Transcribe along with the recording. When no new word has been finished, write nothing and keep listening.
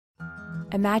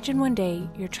Imagine one day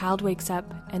your child wakes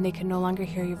up and they can no longer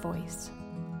hear your voice,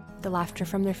 the laughter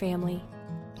from their family,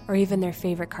 or even their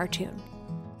favorite cartoon.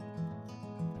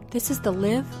 This is the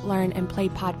Live, Learn, and Play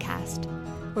podcast,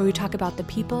 where we talk about the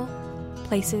people,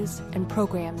 places, and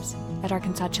programs at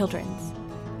Arkansas Children's.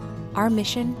 Our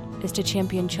mission is to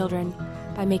champion children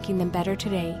by making them better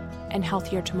today and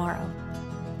healthier tomorrow.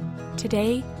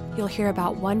 Today, you'll hear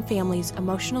about one family's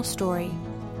emotional story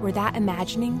where that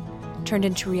imagining turned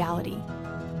into reality.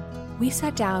 We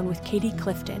sat down with Katie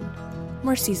Clifton,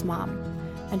 Mercy's mom,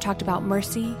 and talked about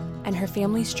Mercy and her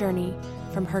family's journey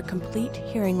from her complete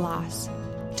hearing loss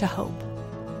to hope.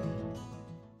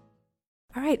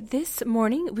 All right, this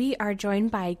morning we are joined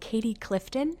by Katie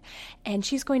Clifton, and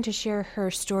she's going to share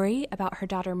her story about her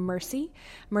daughter Mercy.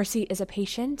 Mercy is a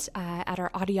patient at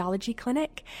our audiology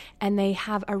clinic, and they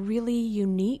have a really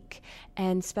unique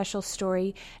and special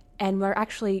story. And we're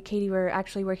actually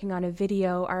working on a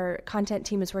video. Our content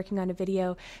team is working on a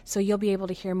video, so you'll be able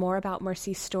to hear more about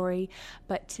Mercy's story.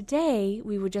 But today,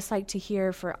 we would just like to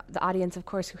hear, for the audience, of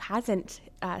course, who hasn't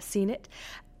seen it,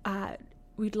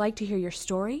 we'd like to hear your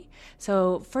story.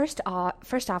 So first off,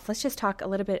 let's just talk a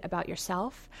little bit about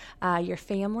yourself, your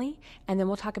family, and then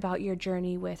we'll talk about your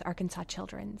journey with Arkansas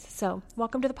Children's. So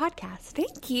welcome to the podcast.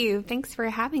 Thank you. Thanks for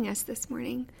having us this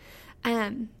morning.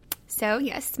 So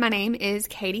yes, my name is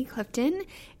Katie Clifton,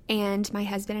 and my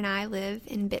husband and I live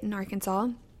in Benton, Arkansas,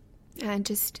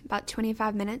 just about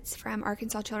 25 minutes from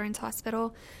Arkansas Children's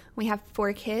Hospital. We have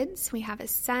 4 kids. We have a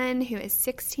son who is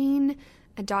 16,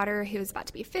 a daughter who is about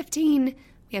to be 15.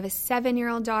 We have a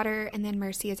 7-year-old daughter, and then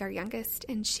Mercy is our youngest,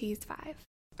 and she's 5.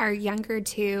 Our younger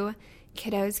 2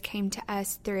 kiddos came to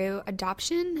us through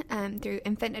adoption, through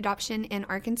infant adoption in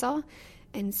Arkansas,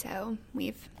 and so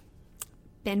we've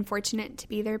been fortunate to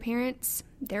be their parents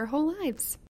their whole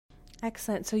lives.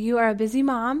 Excellent. So you are a busy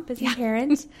mom, busy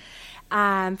parent,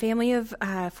 family of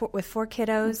with 4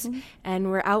 kiddos,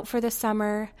 and we're out for the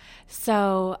summer.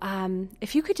 So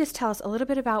if you could just tell us a little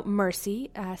bit about Mercy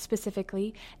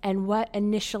specifically, and what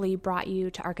initially brought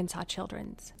you to Arkansas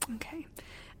Children's. Okay.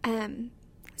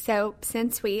 So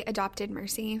since we adopted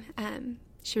Mercy,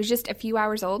 she was just a few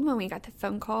hours old when we got the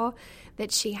phone call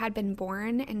that she had been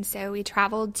born, and so we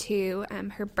traveled to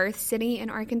her birth city in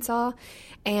Arkansas,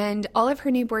 and all of her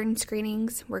newborn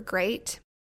screenings were great.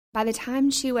 By the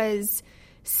time she was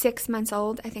 6 months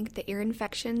old, I think the ear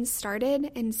infections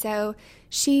started, and so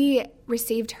she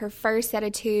received her first set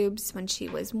of tubes when she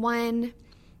was 1.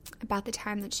 About the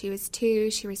time that she was 2,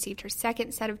 she received her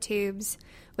second set of tubes.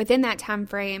 Within that time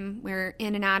frame, we're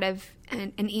in and out of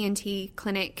an ENT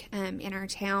clinic in our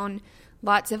town.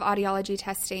 Lots of audiology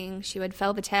testing. She would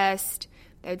fail the test.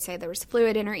 They would say there was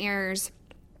fluid in her ears.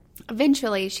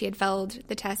 Eventually, she had failed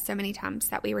the test so many times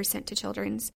that we were sent to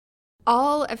Children's.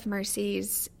 All of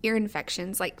Mercy's ear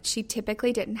infections, she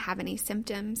typically didn't have any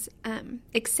symptoms,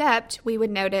 except we would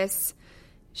notice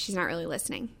she's not really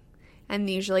listening. And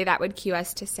usually that would cue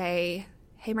us to say,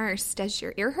 "Hey, Merce, does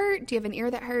your ear hurt? Do you have an ear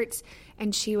that hurts?"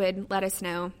 And she would let us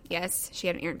know, yes, she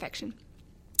had an ear infection.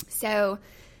 So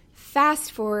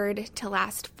fast forward to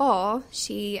last fall,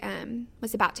 she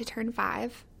was about to turn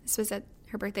 5. This was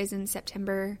her birthday's in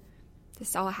September.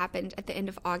 This all happened at the end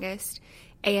of August.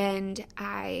 And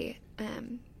I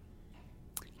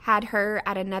had her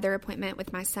at another appointment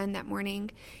with my son that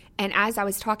morning. And as I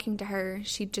was talking to her,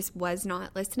 she just was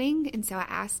not listening. And so I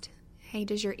asked, "Hey,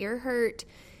 does your ear hurt?"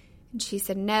 And she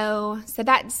said no. So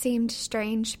that seemed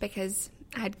strange because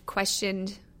I had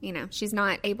questioned, she's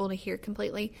not able to hear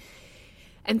completely.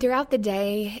 And throughout the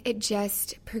day, it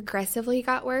just progressively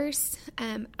got worse.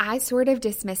 I sort of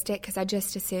dismissed it because I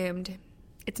just assumed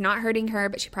it's not hurting her,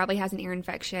 but she probably has an ear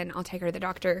infection. I'll take her to the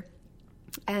doctor.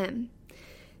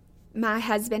 My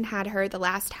husband had her the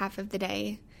last half of the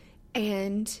day,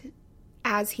 and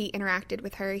as he interacted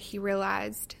with her, he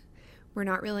realized we're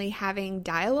not really having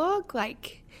dialogue.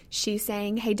 She's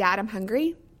saying, "Hey, Dad, I'm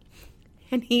hungry."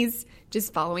 And he's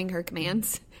just following her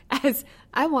commands as,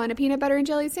 "I want a peanut butter and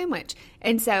jelly sandwich."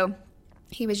 And so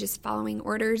he was just following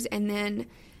orders, and then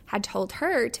had told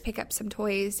her to pick up some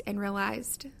toys and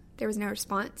realized there was no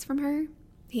response from her.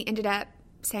 He ended up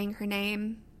saying her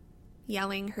name,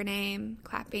 yelling her name,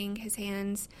 clapping his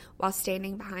hands while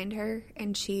standing behind her,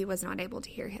 and she was not able to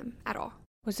hear him at all.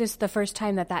 Was this the first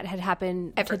time that had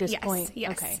happened to this point?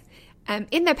 Yes. Okay.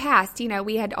 In the past,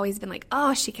 we had always been like,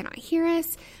 "Oh, she cannot hear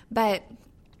us." But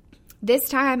this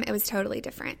time it was totally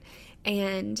different.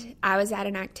 And I was at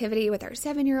an activity with our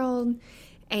 7-year-old,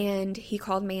 and he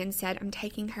called me and said, "I'm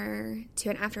taking her to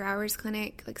an after-hours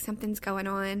clinic. Something's going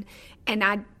on." And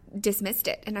I dismissed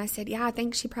it. And I said, "Yeah, I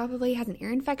think she probably has an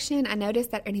ear infection. I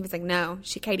noticed that." And he was like, "No,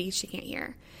 Katie, she can't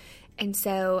hear." And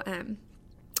so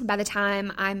by the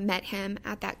time I met him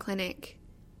at that clinic,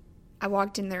 I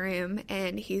walked in the room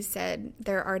and he said,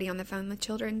 they're already on the phone with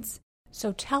Children's.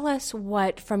 So tell us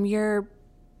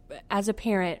as a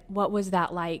parent, what was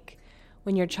that like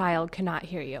when your child could not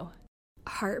hear you?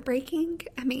 Heartbreaking.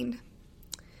 I mean,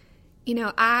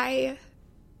 I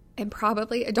am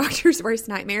probably a doctor's worst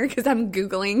nightmare because I'm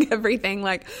Googling everything,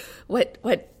 like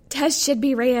what tests should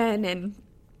be ran and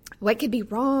what could be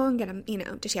wrong. And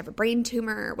does she have a brain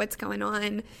tumor? What's going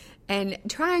on? And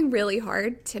trying really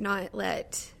hard to not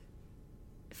let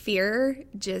fear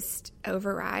just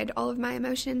override all of my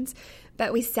emotions.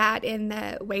 But we sat in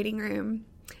the waiting room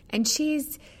and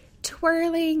she's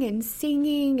twirling and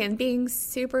singing and being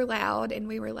super loud. And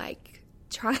we were like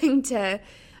trying to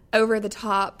over the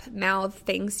top mouth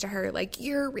things to her, like,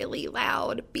 you're really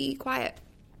loud, be quiet.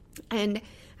 And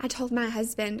I told my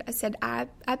husband, I said, I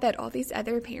bet all these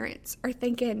other parents are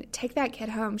thinking, take that kid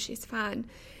home, she's fine.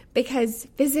 Because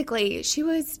physically, she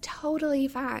was totally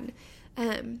fine.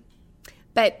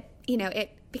 But,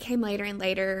 it became later and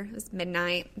later. It was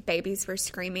midnight. Babies were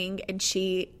screaming, and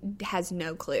she has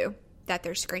no clue that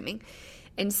they're screaming.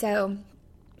 And so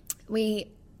we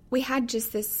had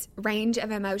just this range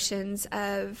of emotions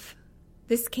of,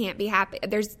 this can't be happening.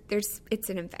 It's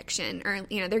an infection, or,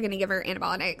 they're going to give her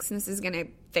antibiotics, and this is going to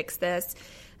fix this.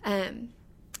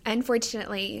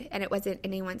 Unfortunately, and it wasn't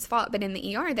anyone's fault, but in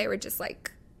the ER, they were just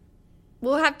like,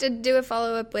 we'll have to do a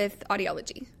follow-up with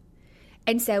audiology.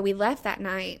 And so we left that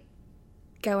night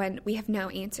going, we have no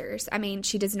answers. I mean,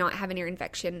 she does not have an ear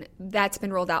infection. That's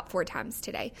been rolled out 4 times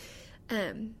today.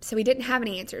 So we didn't have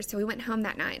any answers. So we went home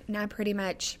that night, and I pretty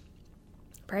much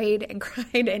prayed and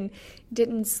cried and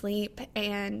didn't sleep.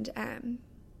 And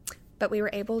but we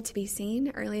were able to be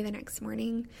seen early the next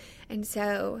morning. And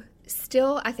so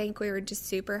still, I think we were just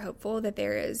super hopeful that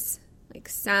there is like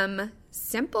some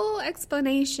simple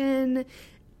explanation,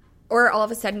 or all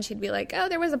of a sudden she'd be like, oh,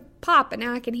 there was a pop and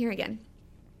now I can hear again.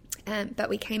 But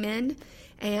we came in,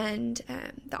 and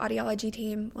the audiology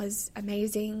team was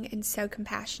amazing and so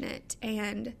compassionate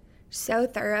and so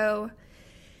thorough,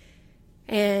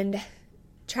 and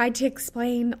tried to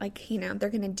explain, like, they're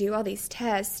going to do all these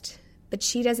tests, but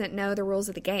she doesn't know the rules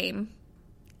of the game,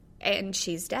 and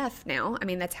she's deaf now. I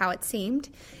mean, that's how it seemed.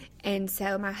 And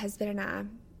so my husband and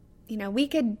I, we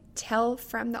could tell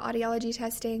from the audiology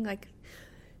testing, like,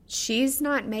 she's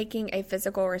not making a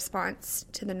physical response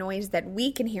to the noise that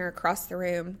we can hear across the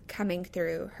room coming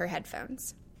through her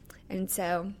headphones. And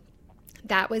so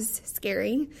that was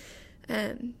scary.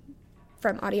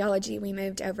 From audiology, we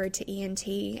moved over to ENT,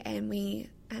 and we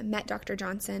met Dr.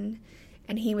 Johnson,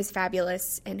 and he was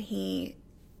fabulous. And he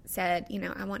said,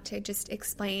 I want to just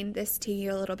explain this to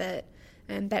you a little bit.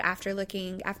 But after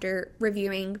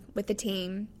reviewing with the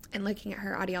team and looking at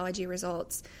her audiology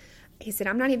results, he said,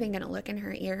 I'm not even going to look in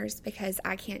her ears because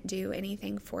I can't do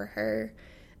anything for her.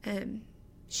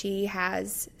 She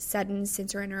has sudden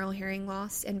sensorineural hearing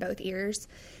loss in both ears,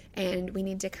 and we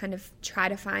need to kind of try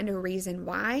to find a reason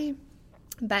why.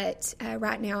 But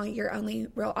right now, your only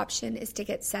real option is to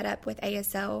get set up with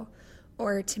ASL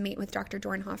or to meet with Dr.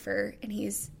 Dornhofer, and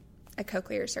he's a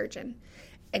cochlear surgeon.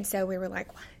 And so we were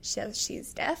like, what? So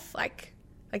she's deaf? Like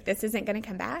this isn't going to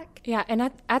come back? Yeah, and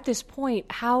at this point,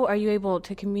 how are you able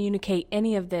to communicate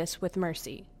any of this with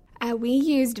Mercy? We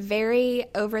used very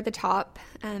over-the-top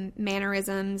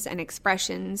mannerisms and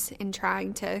expressions in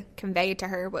trying to convey to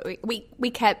her what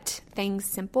we kept things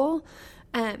simple.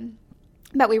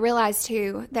 But we realized,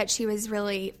 too, that she was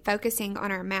really focusing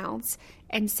on our mouths.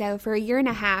 And so for 1.5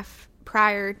 years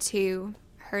prior to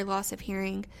her loss of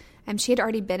hearing, she had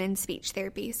already been in speech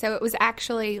therapy. So it was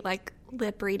actually like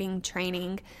lip reading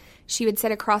training. She would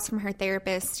sit across from her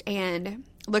therapist and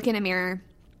look in a mirror,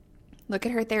 look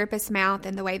at her therapist's mouth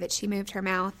and the way that she moved her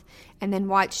mouth, and then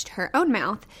watched her own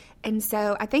mouth. And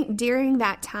so I think during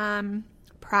that time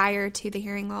prior to the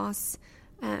hearing loss,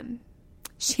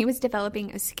 she was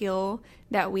developing a skill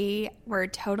that we were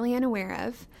totally unaware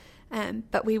of,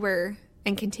 but we were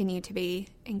and continue to be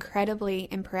incredibly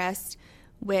impressed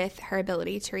with her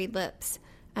ability to read lips.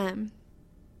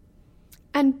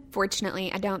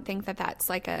 Unfortunately, I don't think that that's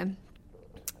like a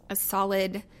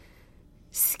solid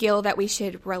skill that we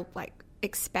should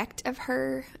expect of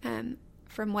her.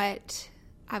 From what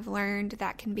I've learned,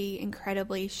 that can be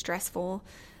incredibly stressful.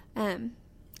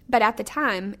 But at the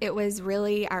time, it was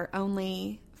really our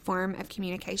only form of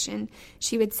communication.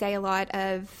 She would say a lot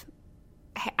of,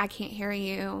 I can't hear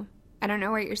you. I don't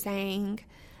know what you're saying.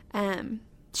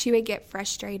 She would get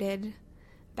frustrated,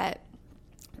 but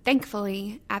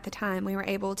thankfully at the time we were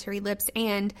able to read lips,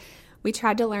 and we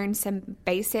tried to learn some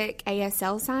basic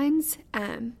ASL signs.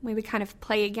 We would kind of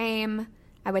play a game.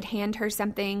 I would hand her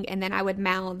something, and then I would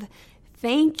mouth,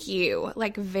 "Thank you,"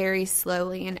 like very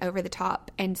slowly and over the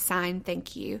top, and sign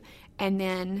 "thank you." And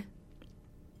then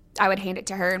I would hand it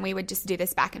to her, and we would just do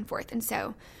this back and forth. And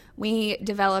so we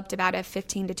developed about a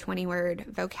 15 to 20 word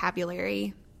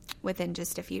vocabulary within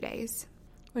just a few days.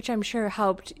 Which I'm sure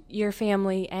helped your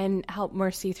family and helped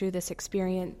Mercy through this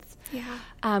experience.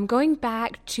 Yeah. Going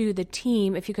back to the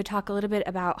team, if you could talk a little bit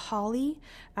about Holly,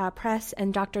 Press,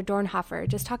 and Dr. Dornhofer.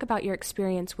 Just talk about your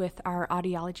experience with our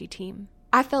audiology team.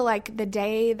 I feel like the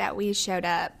day that we showed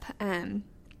up, I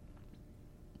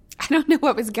don't know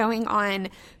what was going on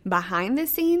behind the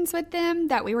scenes with them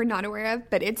that we were not aware of,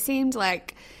 but it seemed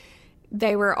like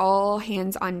they were all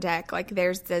hands on deck. Like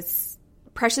there's this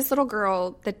precious little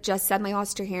girl that just suddenly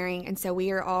lost her hearing, and so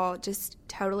we are all just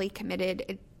totally committed.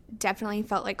 It definitely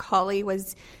felt like Holly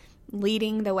was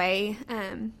leading the way.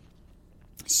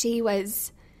 She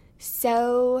was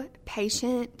so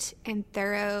patient and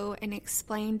thorough and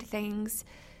explained things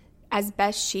as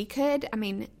best she could. I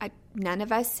mean, none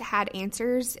of us had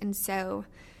answers, and so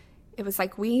it was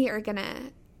like we are going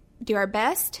to do our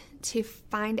best to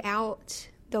find out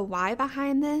the why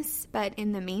behind this, but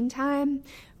in the meantime,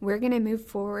 we're going to move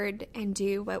forward and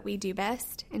do what we do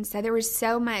best. And so there was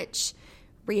so much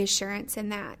reassurance in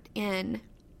that, and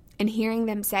hearing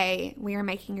them say, "We are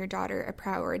making your daughter a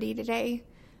priority today,"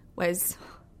 was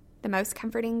the most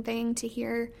comforting thing to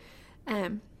hear.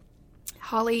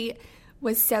 Holly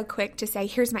was so quick to say,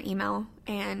 "Here's my email,"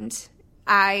 and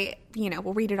I,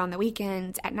 will read it on the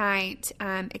weekends, at night,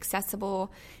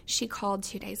 accessible. She called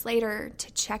 2 days later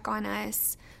to check on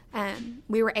us.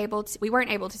 We weren't able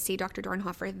to see Dr.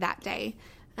 Dornhofer that day,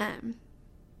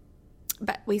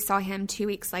 but we saw him 2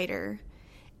 weeks later.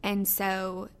 And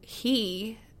so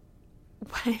I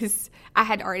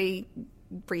had already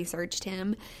researched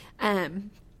him,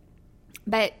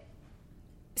 but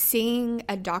seeing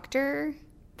a doctor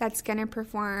that's going to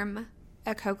perform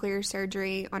a cochlear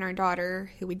surgery on our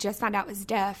daughter, who we just found out was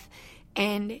deaf,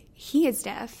 and he is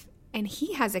deaf, and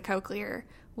he has a cochlear,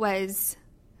 was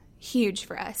huge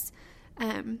for us.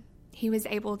 He was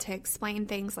able to explain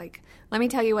things like, "Let me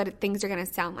tell you what things are going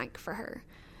to sound like for her,"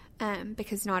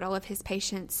 because not all of his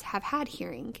patients have had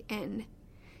hearing. And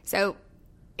so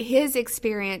his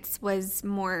experience was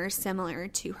more similar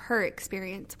to her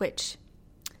experience, which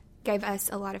gave us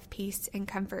a lot of peace and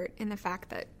comfort in the fact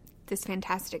that this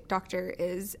fantastic doctor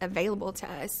is available to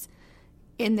us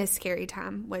in this scary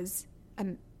time was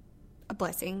a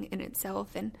blessing in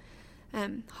itself. And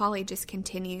Holly just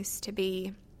continues to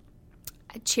be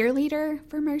a cheerleader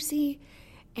for Mercy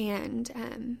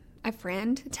and a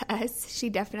friend to us. She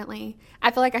definitely,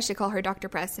 I feel like I should call her Dr.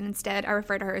 Preston instead. I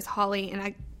refer to her as Holly, and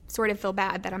I sort of feel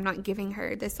bad that I'm not giving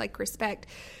her this respect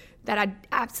that I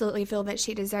absolutely feel that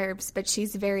she deserves, but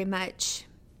she's very much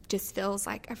just feels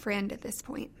like a friend at this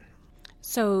point.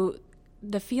 So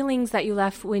the feelings that you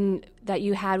had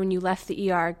when you left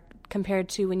the ER compared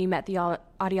to when you met the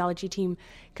audiology team,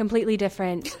 completely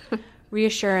different.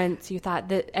 Reassurance, you thought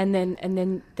that, and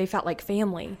then they felt like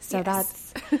family. So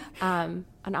yes. That's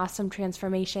an awesome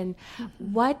transformation.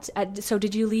 Mm-hmm. So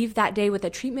did you leave that day with a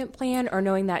treatment plan, or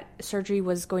knowing that surgery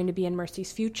was going to be in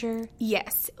Mercy's future?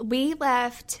 Yes, we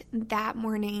left that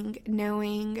morning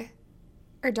knowing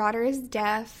our daughter is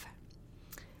deaf.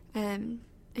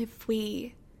 If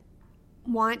we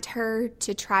want her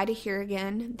to try to hear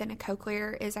again, then a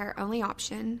cochlear is our only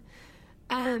option.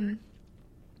 And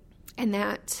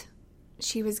that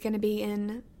she was going to be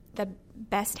in the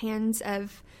best hands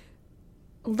of,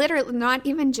 literally, not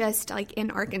even just in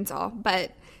Arkansas,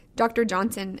 but Dr.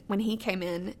 Johnson, when he came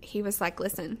in, he was like,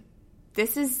 "Listen,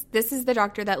 this is the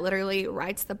doctor that literally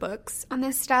writes the books on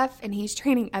this stuff, and he's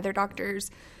training other doctors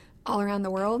all around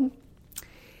the world."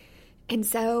 And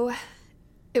so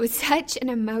it was such an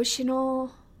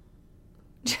emotional,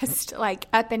 just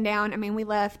up and down. I mean, we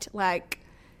left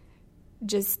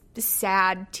just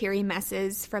sad, teary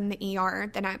messes from the ER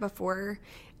the night before.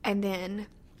 And then,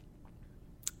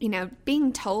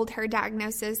 being told her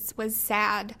diagnosis was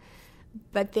sad,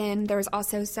 but then there was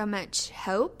also so much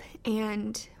hope.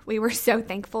 And we were so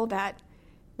thankful that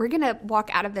we're going to walk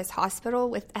out of this hospital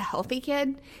with a healthy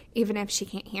kid, even if she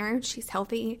can't hear, she's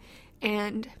healthy.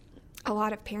 And a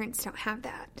lot of parents don't have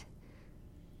that.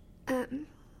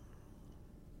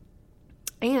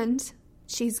 And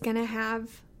she's going to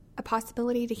have a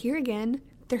possibility to hear again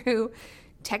through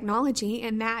technology,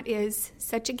 and that is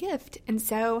such a gift. And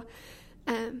so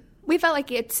we felt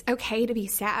like it's okay to be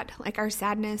sad. Our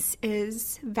sadness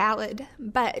is valid,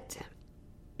 but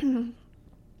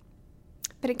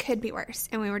but it could be worse.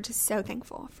 And we were just so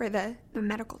thankful for the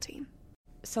medical team.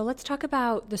 So let's talk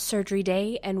about the surgery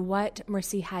day and what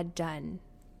Mercy had done.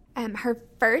 Her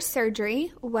first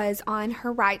surgery was on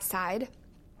her right side.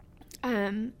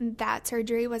 That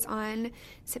surgery was on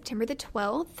September the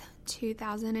 12th,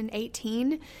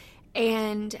 2018.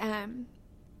 And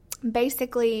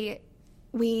basically,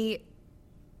 we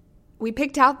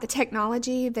picked out the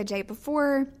technology the day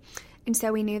before. And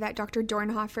so we knew that Dr.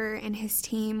 Dornhofer and his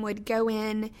team would go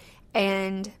in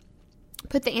and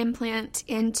put the implant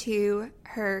into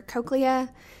her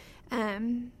cochlea.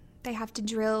 They have to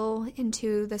drill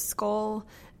into the skull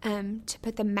to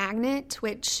put the magnet,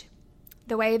 which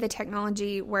the way the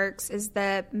technology works is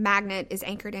the magnet is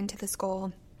anchored into the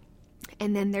skull.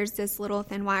 And then there's this little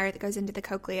thin wire that goes into the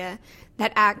cochlea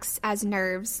that acts as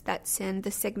nerves that send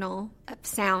the signal of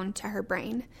sound to her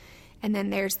brain. And then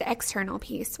there's the external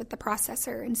piece with the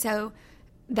processor. And so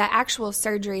the actual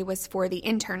surgery was for the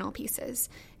internal pieces.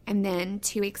 And then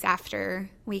 2 weeks after,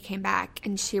 we came back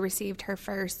and she received her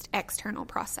first external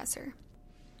processor.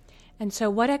 And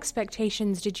so what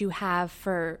expectations did you have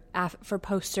for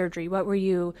post-surgery? What were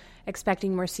you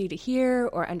expecting Mercy to hear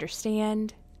or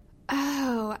understand?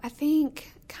 Oh, I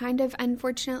think kind of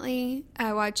unfortunately,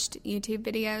 I watched YouTube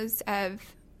videos of,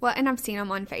 and I've seen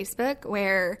them on Facebook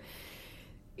where,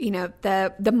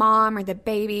 the mom or the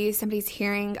baby, somebody's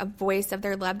hearing a voice of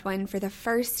their loved one for the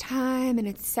first time, and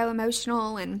it's so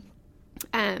emotional.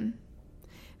 And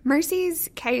Mercy's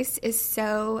case is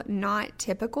so not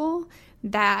typical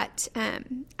that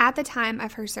at the time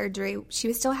of her surgery, she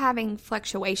was still having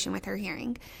fluctuation with her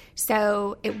hearing.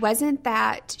 So it wasn't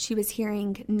that she was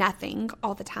hearing nothing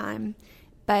all the time,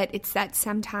 but it's that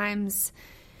sometimes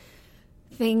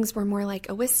things were more like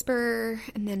a whisper,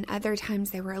 and then other times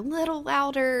they were a little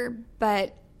louder,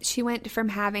 but she went from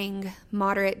having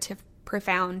moderate to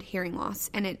profound hearing loss,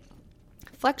 and it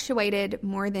fluctuated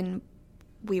more than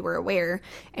we were aware.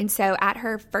 And so at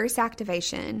her first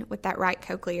activation with that right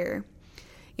cochlear,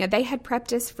 they had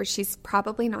prepped us for she's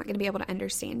probably not going to be able to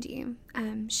understand you.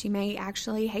 She may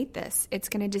actually hate this. It's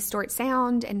going to distort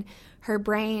sound, and her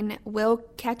brain will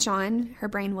catch on. Her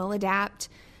brain will adapt.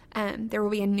 There will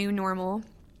be a new normal,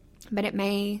 but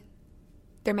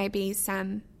there may be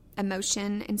some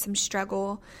emotion and some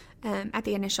struggle at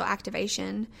the initial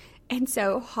activation. And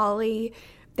so Holly,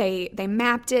 they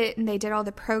mapped it and they did all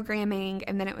the programming,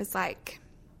 and then it was like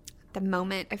the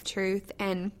moment of truth.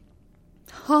 And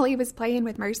Holly was playing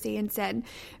with Mercy and said,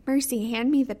 "Mercy, hand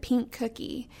me the pink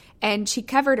cookie." And she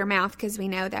covered her mouth because we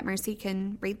know that Mercy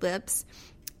can read lips.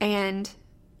 And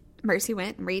Mercy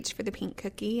went and reached for the pink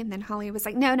cookie, and then Holly was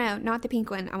like, no, not the pink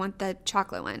one. I want the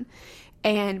chocolate one.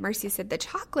 And Mercy said, the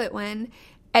chocolate one.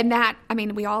 And that,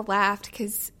 we all laughed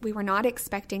because we were not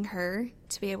expecting her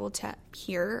to be able to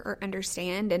hear or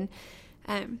understand.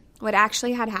 And what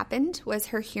actually had happened was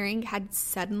her hearing had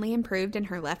suddenly improved in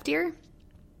her left ear.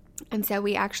 And so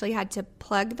we actually had to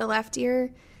plug the left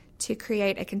ear to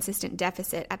create a consistent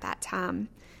deficit at that time.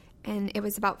 And it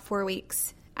was about 4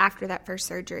 weeks after that first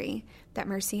surgery that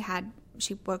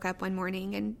she woke up one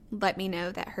morning and let me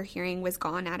know that her hearing was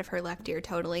gone out of her left ear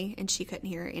totally, and she couldn't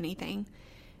hear anything.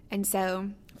 And so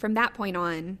from that point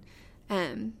on,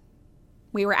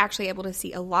 we were actually able to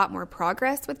see a lot more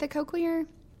progress with the cochlear.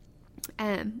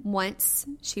 Once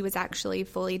she was actually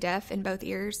fully deaf in both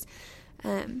ears,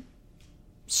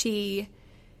 she,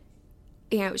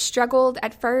 struggled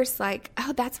at first, like,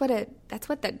 oh, that's what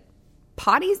the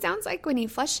potty sounds like when you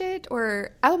flush it,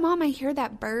 or, oh, Mom, I hear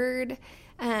that bird.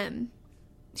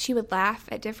 She would laugh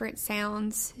at different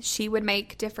sounds. She would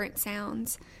make different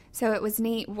sounds. So it was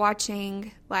neat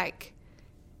watching, like,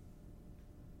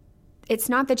 it's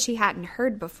not that she hadn't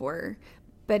heard before,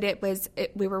 but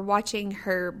we were watching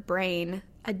her brain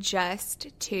adjust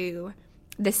to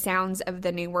the sounds of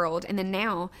the new world. And then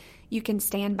now you can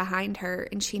stand behind her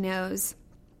and she knows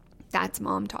that's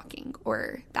Mom talking,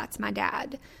 or that's my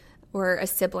dad, or a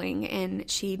sibling, and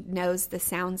she knows the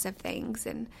sounds of things.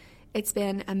 And it's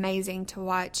been amazing to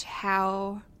watch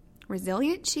how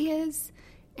resilient she is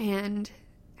and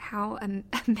how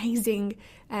amazing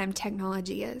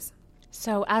technology is.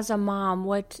 So as a mom,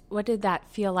 what did that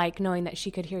feel like, knowing that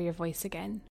she could hear your voice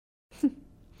again?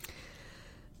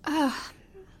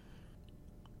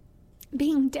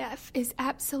 Being deaf is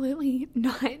absolutely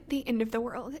not the end of the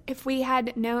world. If we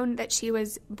had known that she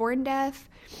was born deaf,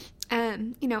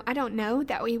 I don't know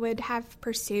that we would have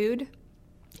pursued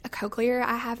a cochlear.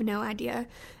 I have no idea.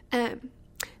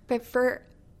 But for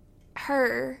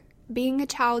her, being a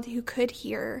child who could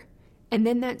hear, and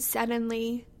then that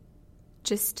suddenly,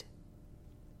 just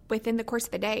within the course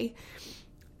of a day,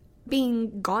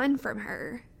 being gone from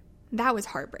her, that was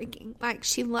heartbreaking. Like,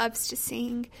 she loves to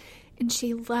sing and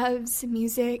she loves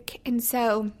music. And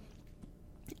so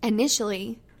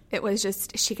initially it was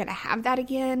just, is she going to have that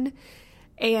again?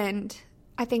 And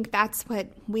I think that's what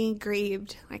we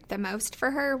grieved like the most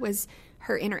for her, was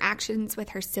her interactions with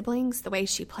her siblings, the way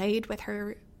she played with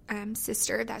her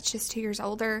sister that's just 2 years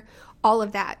older. All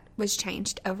of that was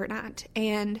changed overnight.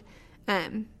 And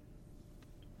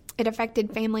it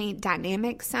affected family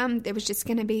dynamics some. It was just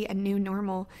going to be a new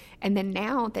normal. And then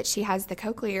now that she has the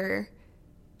cochlear,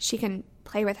 she can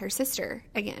play with her sister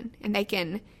again, and they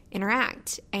can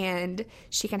interact, and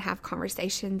she can have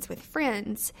conversations with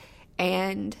friends.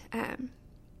 And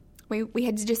we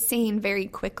had just seen very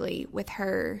quickly with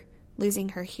her losing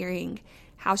her hearing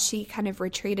how she kind of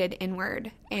retreated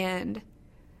inward. And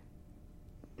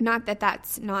not that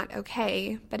that's not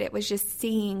okay, but it was just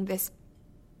seeing this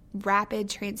rapid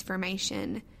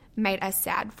transformation made us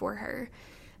sad for her,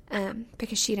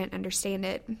 because she didn't understand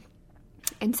it.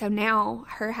 And so now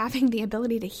her having the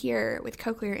ability to hear with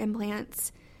cochlear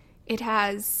implants, it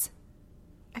has,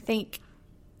 I think,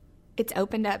 it's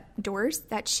opened up doors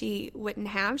that she wouldn't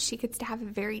have. She gets to have a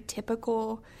very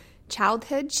typical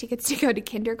childhood. She gets to go to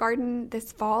kindergarten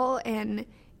this fall, and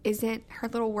her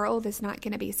little world is not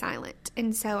going to be silent.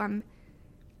 And so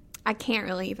I can't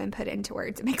really even put it into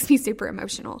words. It makes me super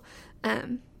emotional.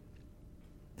 I'm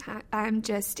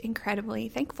just incredibly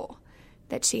thankful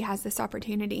that she has this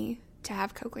opportunity to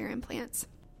have cochlear implants.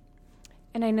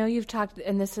 And I know you've talked,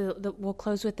 and we'll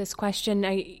close with this question.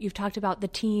 You've talked about the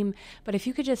team, but if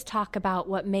you could just talk about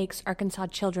what makes Arkansas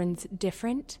Children's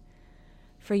different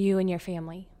for you and your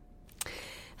family.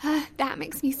 That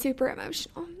makes me super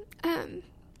emotional.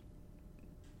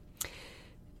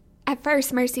 At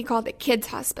first, Mercy called it Kids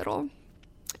Hospital,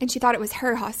 and she thought it was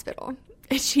her hospital.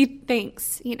 And she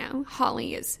thinks,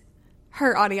 Holly is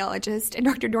her audiologist and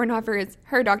Dr. Dornhofer is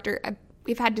her doctor.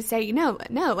 We've had to say, no,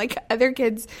 like other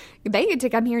kids, they get to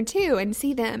come here too and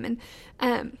see them.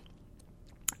 And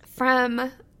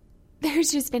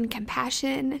there's just been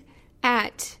compassion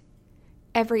at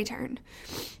every turn.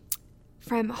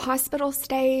 From hospital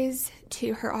stays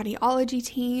to her audiology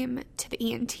team to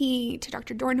the ENT to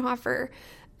Dr. Dornhofer,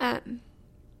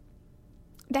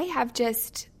 they have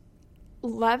just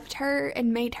loved her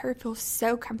and made her feel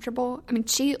so comfortable. I mean,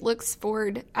 she looks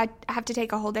forward. I have to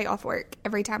take a whole day off work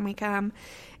every time we come,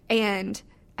 and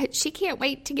she can't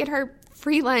wait to get her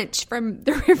free lunch from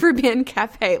the Riverbend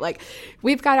Cafe. Like,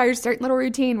 we've got our certain little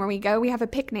routine where we go. We have a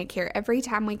picnic here every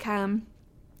time we come,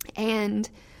 and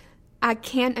I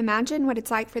can't imagine what it's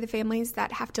like for the families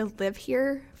that have to live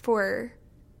here for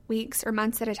weeks or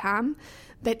months at a time.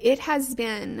 But it has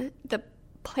been the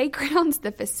playgrounds,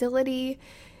 the facility,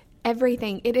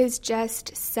 everything. It is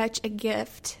just such a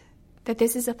gift that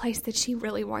this is a place that she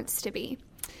really wants to be.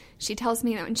 She tells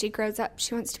me that when she grows up,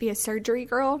 she wants to be a surgery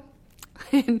girl.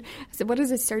 And I said, what does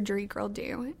a surgery girl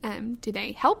do? Do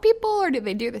they help people or do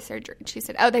they do the surgery? And she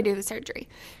said, oh, they do the surgery.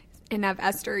 And I've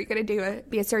asked her, are you going to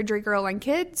be a surgery girl on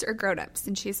kids or grown-ups?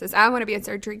 And she says, I want to be a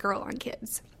surgery girl on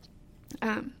kids.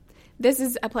 This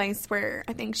is a place where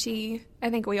I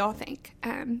think we all think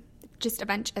just a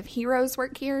bunch of heroes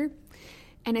work here.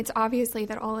 And it's obviously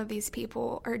that all of these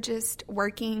people are just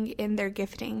working in their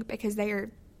gifting because they are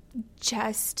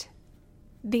just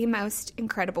the most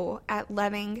incredible at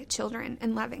loving children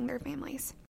and loving their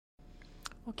families.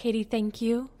 Well, Katie, thank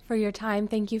you for your time.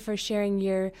 Thank you for sharing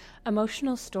your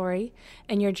emotional story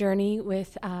and your journey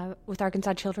with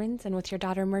Arkansas Children's and with your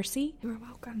daughter, Mercy. You're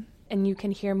welcome. And you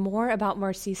can hear more about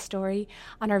Mercy's story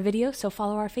on our video, so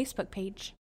follow our Facebook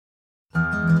page.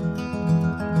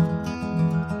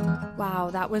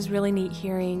 Wow, that was really neat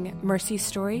hearing Mercy's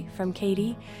story from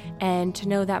Katie, and to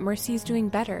know that Mercy's doing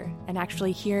better and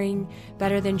actually hearing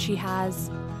better than she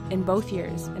has in both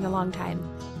years in a long time.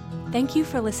 Thank you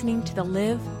for listening to the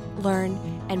Live, Learn,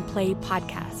 and Play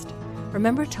podcast.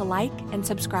 Remember to like and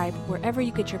subscribe wherever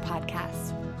you get your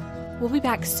podcasts. We'll be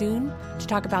back soon to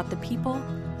talk about the people,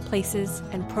 places,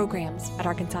 and programs at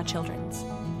Arkansas Children's.